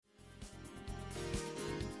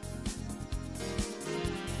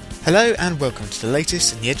Hello and welcome to the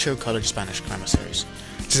latest in the Edgehill College Spanish Grammar Series.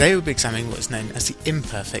 Today we'll be examining what is known as the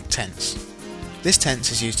imperfect tense. This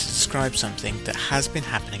tense is used to describe something that has been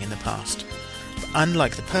happening in the past, but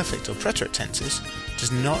unlike the perfect or preterite tenses,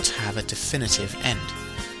 does not have a definitive end.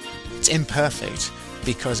 It's imperfect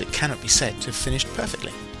because it cannot be said to have finished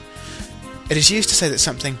perfectly. It is used to say that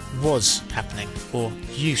something was happening or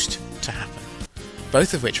used to happen,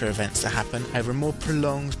 both of which are events that happen over a more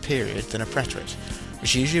prolonged period than a preterite,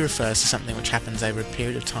 which usually refers to something which happens over a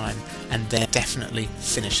period of time and then definitely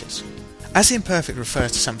finishes. As the imperfect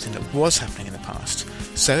refers to something that was happening in the past,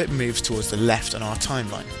 so it moves towards the left on our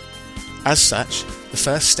timeline. As such, the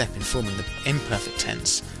first step in forming the imperfect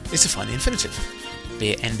tense is to find the infinitive,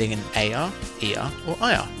 be it ending in AR, ER or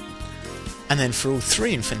IR. And then for all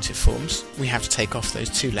three infinitive forms, we have to take off those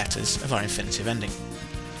two letters of our infinitive ending.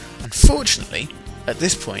 Unfortunately, at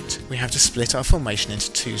this point, we have to split our formation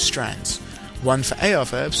into two strands, one for AR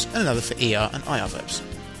verbs and another for ER and IR verbs.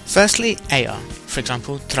 Firstly, AR, for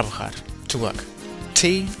example, trabajar, to work.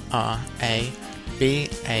 T-R-A-B-A-J-A-R.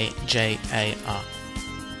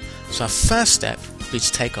 So our first step would be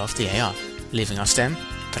to take off the AR, leaving our stem,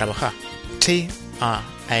 trabajar.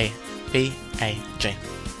 T-R-A-B-A-J.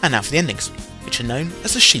 And now for the endings, which are known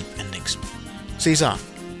as the sheep endings. So these are,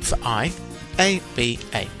 for I,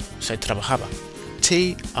 A-B-A, so trabajaba.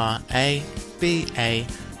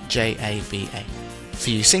 T-R-A-B-A-J-A-B-A. For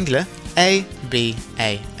you singular,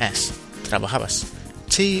 A-B-A-S, trabajabas.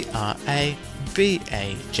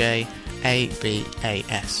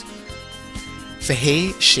 T-R-A-B-A-J-A-B-A-S. For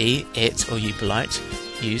he, she, it, or you polite,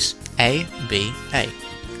 use A-B-A,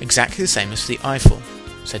 exactly the same as for the I form,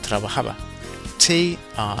 so trabajaba.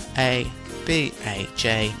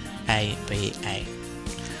 T-R-A-B-A-J-A-B-A.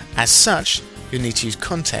 As such, you'll need to use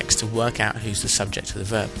context to work out who's the subject of the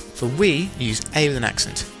verb. For we, use A with an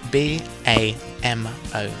accent, B-A-M-O-S,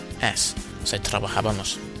 so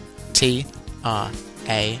trabajamos. T-R-A-B-A-J,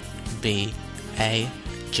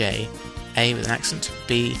 A with an accent,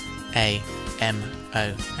 B-A-M-O-S.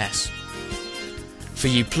 For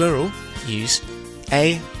you plural, use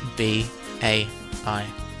A-B-A-I-S,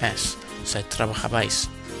 so trabajabais.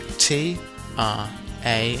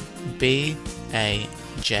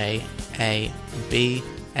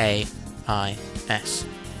 T-R-A-B-A-J-A-B-A-I-S.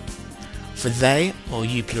 For they, or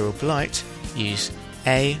you plural polite, use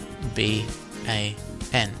A-B-A-N,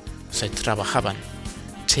 so trabajaban.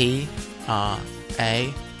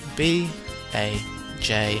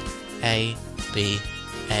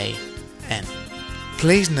 T-R-A-B-A-J-A-B-A-N.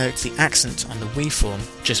 Please note the accent on the we form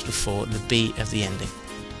just before the B of the ending.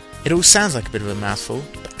 It all sounds like a bit of a mouthful,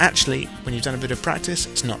 but actually, when you've done a bit of practice,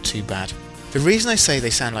 it's not too bad. The reason I say they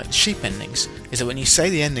sound like the sheep endings is that when you say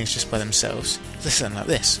the endings just by themselves, they sound like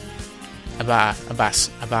this. Aba, abas,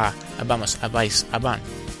 aba, abamos, abais, aban.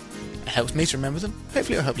 It helps me to remember them,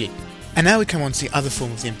 hopefully it'll help you. And now we come on to the other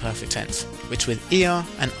form of the imperfect tense, which with ER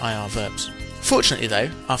and IR verbs. Fortunately though,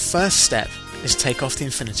 our first step is to take off the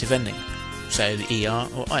infinitive ending, so the ER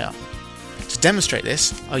or IR. To demonstrate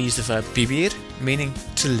this, I'll use the verb vivir, meaning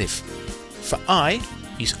to live. For I,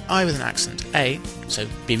 use I with an accent, A, so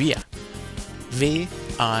vivía.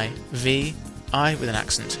 V-I-V-I with an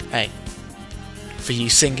accent, A. For you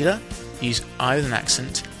singular, use I with an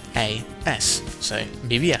accent, A-S, so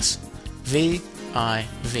vivías.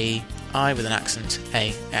 V-I-V-I with an accent,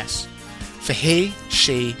 A-S. For he,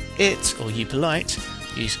 she, it, or you polite,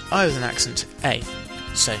 use I with an accent, A,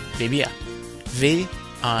 so vivía.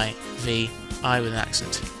 V-I-V-I with an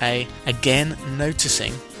accent, A, again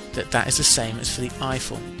noticing that is the same as for the I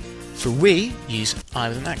form. For we, use I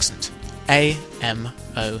with an accent,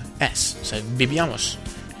 A-M-O-S, so vivíamos.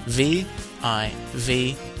 V-I-V-I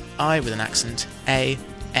with an accent,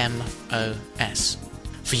 A-M-O-S.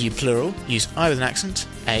 For you plural, use I with an accent,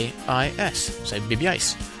 A-I-S, so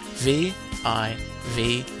vivíais.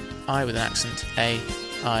 V-I-V-I with an accent,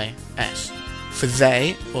 A-I-S. For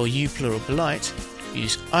they, or you plural polite,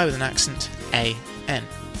 use I with an accent, A-N,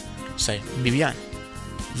 so vivían.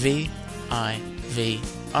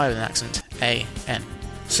 V-I-V-I with an accent, A-N.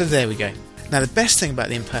 So there we go. Now the best thing about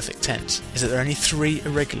the imperfect tense is that there are only three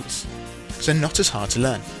irregulars, so not as hard to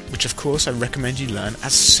learn, which of course I recommend you learn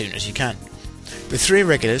as soon as you can. The three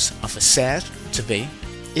irregulars are for ser, to be,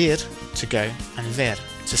 ir, to go, and ver,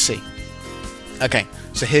 to see. Okay,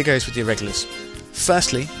 so here goes with the irregulars.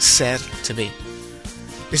 Firstly, ser, to be.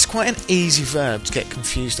 This is quite an easy verb to get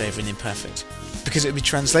confused over in the imperfect, because it would be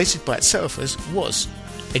translated by itself as was,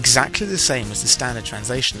 exactly the same as the standard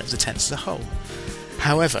translation of the tense as a whole.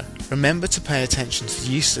 However, remember to pay attention to the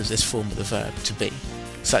use of this form of the verb to be,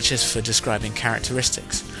 such as for describing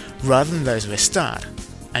characteristics, rather than those of estar,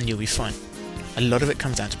 and you'll be fine. A lot of it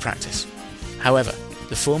comes down to practice. However,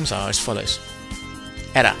 the forms are as follows.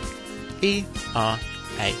 Era.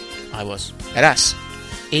 E-R-A. I was. Eras.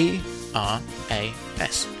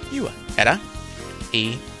 E-R-A-S. You were. Era.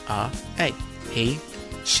 E-R-A. He,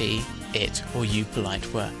 she, it, or you polite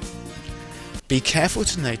were. Be careful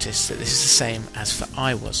to notice that this is the same as for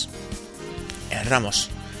I was. Éramos.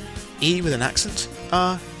 E with an accent.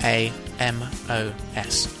 R-A-M-O-S.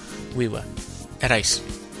 We were. Erais.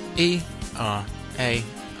 E-R-A-I-S.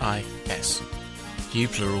 You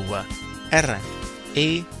plural were. Eran.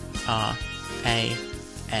 E-R-A-N.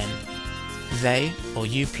 They, or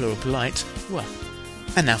you plural polite, were.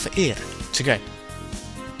 And now for ir, to go.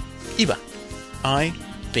 Iba.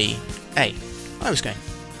 I-B-A. I was going.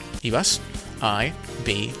 Ibas.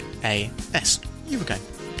 I-B-A-S. You were going.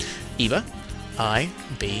 Iba.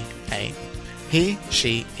 I-B-A. He,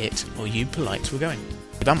 she, it, or you polite were going.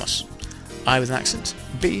 Ibamos. I with an accent.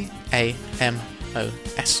 B-A-M-O-S.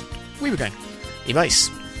 We were going. Ibais.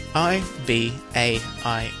 I-B-A-I-S.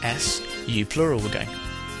 You plural were going.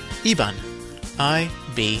 Iban.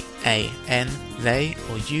 I-B-A-N. They,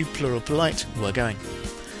 or you plural polite, were going.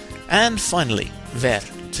 And finally, ver,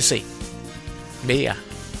 to see. Veía.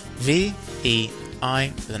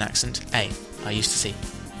 V-E-I with an accent. A. I used to see.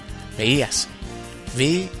 Veías.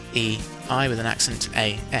 V-E-I with an accent.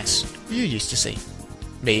 A-S. You used to see.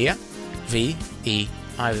 Veía.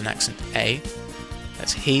 V-E-I with an accent. A.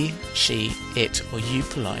 That's he, she, it, or you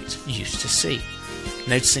polite used to see.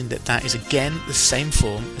 Noticing that that is again the same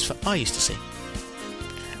form as for I used to see.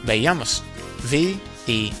 Veíamos.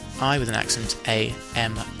 V-E-I with an accent.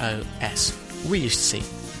 A-M-O-S. We used to see.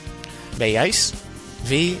 Veíais.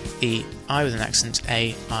 V-E-I with an accent.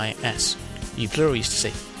 A-I-S. You plural used to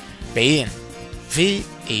see. Veían.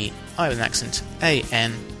 V-E-I with an accent.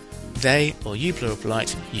 A-N. They, or you plural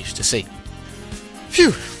polite, used to see.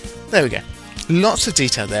 Phew! There we go. Lots of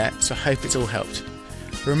detail there, so I hope it's all helped.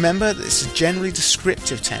 Remember that this is generally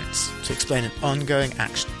descriptive tense to explain an ongoing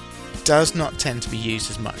action. It does not tend to be used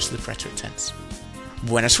as much as the preterite tense.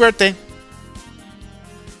 Buena suerte!